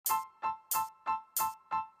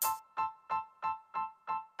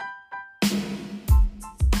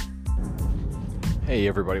Hey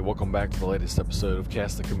everybody, welcome back to the latest episode of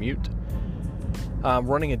Cast the Commute. I'm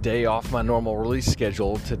running a day off my normal release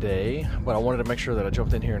schedule today, but I wanted to make sure that I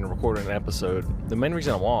jumped in here and recorded an episode. The main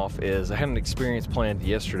reason I'm off is I had an experience planned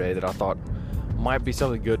yesterday that I thought might be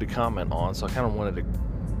something good to comment on, so I kind of wanted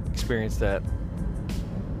to experience that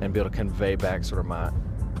and be able to convey back sort of my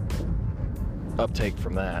uptake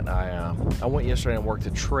from that. I went yesterday and worked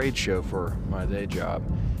a trade show for my day job,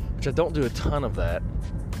 which I don't do a ton of that.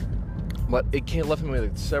 But it left me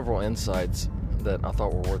with several insights that I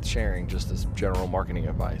thought were worth sharing just as general marketing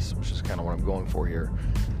advice, which is kind of what I'm going for here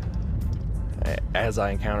as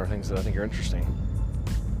I encounter things that I think are interesting.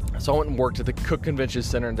 So I went and worked at the Cook Convention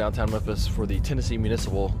Center in downtown Memphis for the Tennessee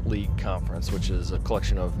Municipal League Conference, which is a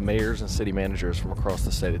collection of mayors and city managers from across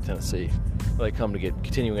the state of Tennessee. They come to get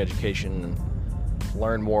continuing education and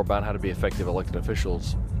learn more about how to be effective elected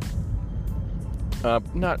officials.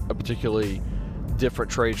 Not a particularly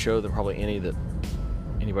different trade show than probably any that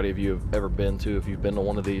anybody of you have ever been to. If you've been to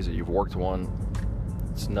one of these or you've worked one,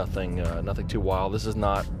 it's nothing too wild. This is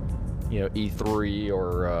not E3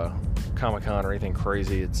 or Comic-Con or anything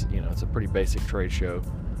crazy. It's a pretty basic trade show.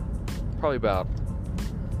 Probably about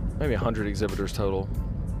maybe 100 exhibitors total.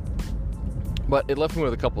 But it left me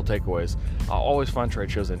with a couple of takeaways. I always find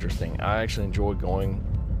trade shows interesting. I actually enjoy going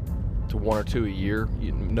to one or two a year,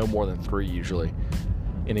 no more than 3 usually.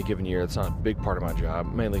 In a given year. It's not a big part of my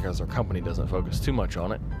job, mainly because our company doesn't focus too much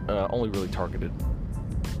on it, only really targeted.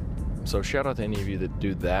 So shout out to any of you that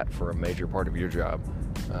do that for a major part of your job.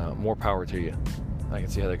 More power to you. I can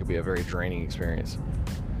see how that could be a very draining experience.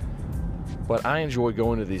 But I enjoy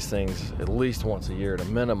going to these things at least once a year at a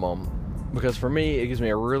minimum, because for me it gives me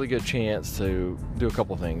a really good chance to do a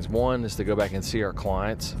couple things. One is to go back and see our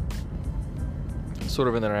clients sort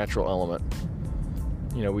of in their natural element.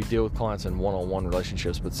 We deal with clients in one-on-one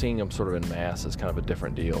relationships, but seeing them sort of in mass is kind of a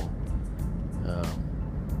different deal.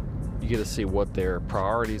 You get to see what their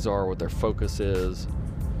priorities are, what their focus is,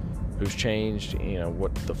 who's changed,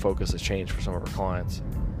 what the focus has changed for some of our clients.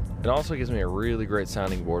 It also gives me a really great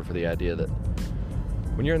sounding board for the idea that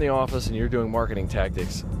when you're in the office and you're doing marketing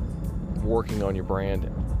tactics, working on your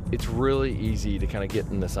brand, it's really easy to kind of get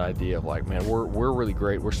in this idea of like, man, we're really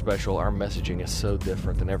great, we're special, our messaging is so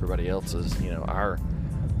different than everybody else's.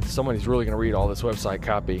 Somebody's really going to read all this website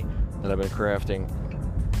copy that I've been crafting.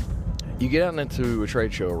 You get out into a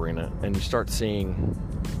trade show arena and you start seeing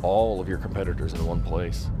all of your competitors in one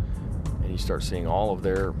place, and you start seeing all of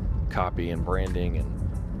their copy and branding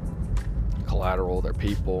and collateral, their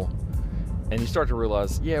people, and you start to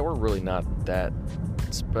realize, yeah, we're really not that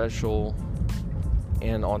special.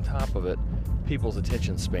 And on top of it, people's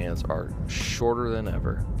attention spans are shorter than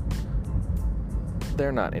ever.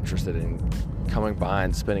 They're not interested in coming by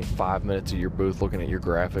and spending 5 minutes at your booth looking at your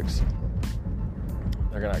graphics.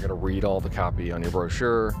 They're not going to read all the copy on your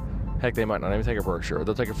brochure. Heck, they might not even take a brochure.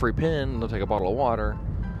 They'll take a free pen, they'll take a bottle of water,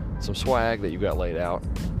 some swag that you've got laid out.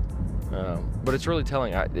 But it's really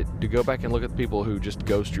telling to go back and look at the people who just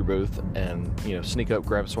ghost your booth and sneak up,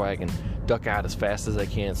 grab swag, and duck out as fast as they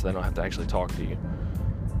can so they don't have to actually talk to you.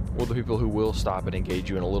 Or the people who will stop and engage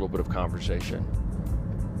you in a little bit of conversation.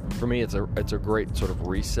 For me, it's a great sort of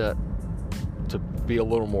reset to be a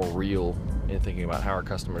little more real in thinking about how our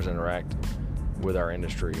customers interact with our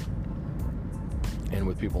industry and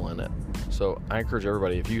with people in it. So I encourage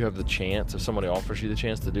everybody, if you have the chance, if somebody offers you the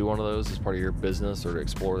chance to do one of those as part of your business or to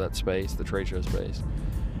explore that space, the trade show space,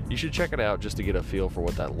 you should check it out just to get a feel for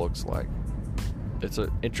what that looks like. It's an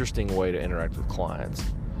interesting way to interact with clients.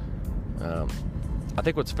 I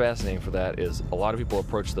think what's fascinating for that is a lot of people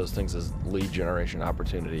approach those things as lead generation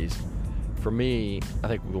opportunities. For me, I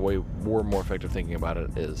think the way we're more effective thinking about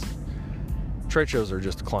it is trade shows are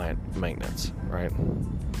just client maintenance, right?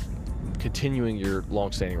 Continuing your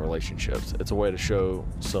long-standing relationships. It's a way to show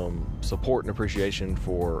some support and appreciation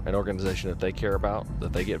for an organization that they care about,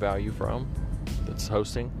 that they get value from, that's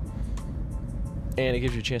hosting. And it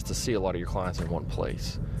gives you a chance to see a lot of your clients in one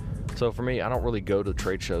place. So for me, I don't really go to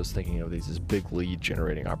trade shows thinking of these as big lead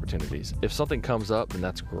generating opportunities. If something comes up, then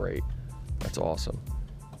that's great. That's awesome.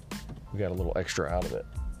 We got a little extra out of it.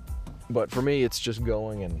 But for me, it's just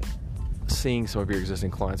going and seeing some of your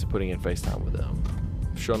existing clients and putting in face time with them.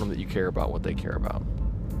 Showing them that you care about what they care about.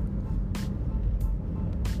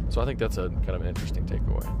 So I think that's a kind of an interesting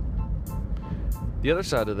takeaway. The other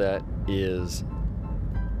side of that is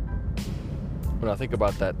when I think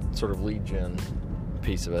about that sort of lead gen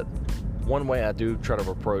piece of it, one way I do try to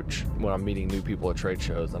approach when I'm meeting new people at trade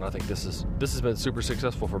shows, and I think this has been super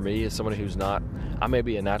successful for me as somebody who's not, I may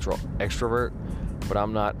be a natural extrovert, but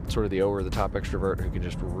I'm not sort of the over-the-top extrovert who can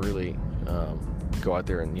just really go out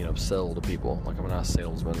there and sell to people. Like, I'm not a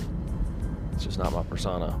salesman. It's just not my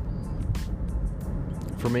persona.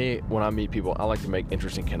 For me, when I meet people, I like to make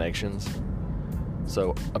interesting connections.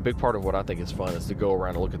 So a big part of what I think is fun is to go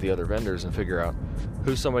around and look at the other vendors and figure out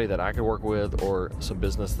who's somebody that I could work with, or some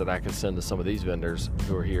business that I could send to some of these vendors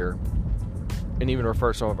who are here, and even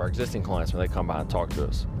refer some of our existing clients when they come by and talk to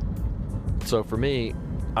us. So for me,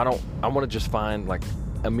 I want to just find like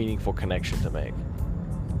a meaningful connection to make,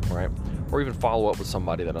 right? Or even follow up with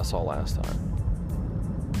somebody that I saw last time.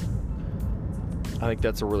 I think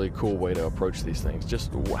that's a really cool way to approach these things.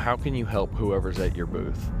 Just how can you help whoever's at your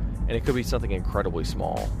booth? And it could be something incredibly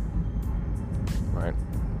small, right?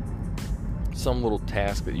 Some little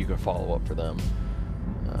task that you can follow up for them.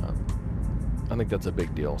 I think that's a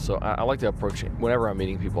big deal. So I like to approach it whenever I'm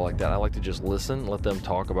meeting people like that. I like to just listen, let them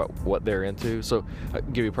talk about what they're into. So I'll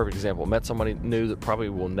give you a perfect example. Met somebody new that probably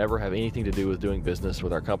will never have anything to do with doing business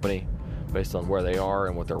with our company based on where they are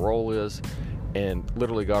and what their role is, and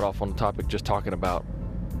literally got off on the topic just talking about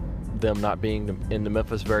them not being into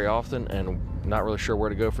Memphis very often and not really sure where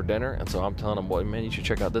to go for dinner. And so I'm telling them, well, man, you should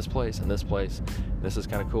check out this place and this place. This is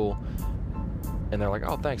kind of cool. And they're like,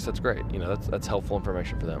 oh, thanks, that's great. You know, that's helpful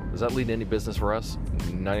information for them. Does that lead to any business for us?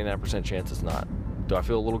 99% chance it's not. Do I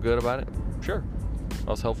feel a little good about it? Sure. That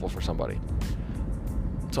was helpful for somebody.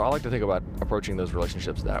 So I like to think about approaching those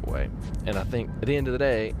relationships that way. And I think at the end of the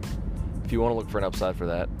day, if you want to look for an upside for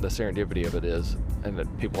that, the serendipity of it is, and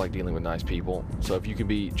that people like dealing with nice people. So if you can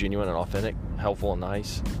be genuine and authentic, helpful and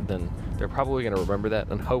nice, then they're probably going to remember that,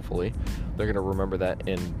 and hopefully they're going to remember that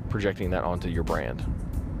in projecting that onto your brand.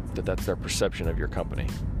 That's their perception of your company,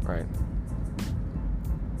 right?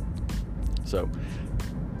 So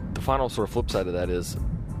the final sort of flip side of that is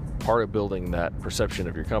part of building that perception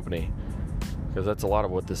of your company, because that's a lot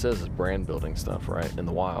of what this is brand building stuff, right? In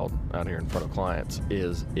the wild, out here in front of clients,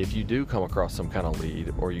 is if you do come across some kind of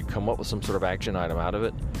lead or you come up with some sort of action item out of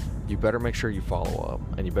it, you better make sure you follow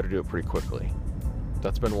up, and you better do it pretty quickly.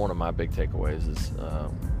 That's been one of my big takeaways is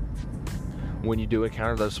when you do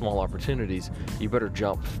encounter those small opportunities, you better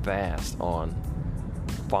jump fast on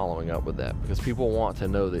following up with that, because people want to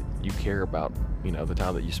know that you care about, you know, the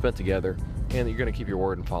time that you spent together, and that you're going to keep your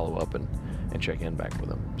word and follow up and check in back with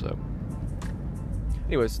them. So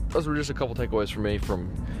anyways, those were just a couple takeaways for me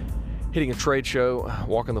from hitting a trade show,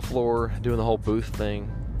 walking the floor, doing the whole booth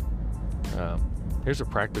thing. Here's a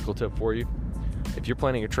practical tip for you. If you're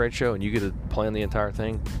planning a trade show and you get to plan the entire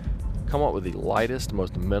thing, come up with the lightest,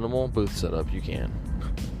 most minimal booth setup you can.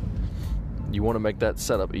 You want to make that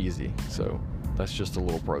setup easy. So that's just a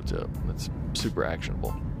little pro tip. That's super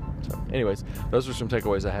actionable. So anyways, those are some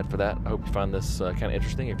takeaways I had for that. I hope you find this kind of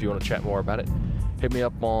interesting. If you want to chat more about it, hit me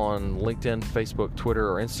up on LinkedIn, Facebook,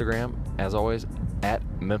 Twitter, or Instagram. As always, at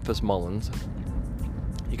Memphis Mullins.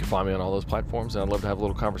 You can find me on all those platforms, and I'd love to have a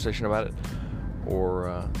little conversation about it,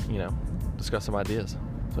 or discuss some ideas.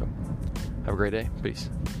 So have a great day. Peace.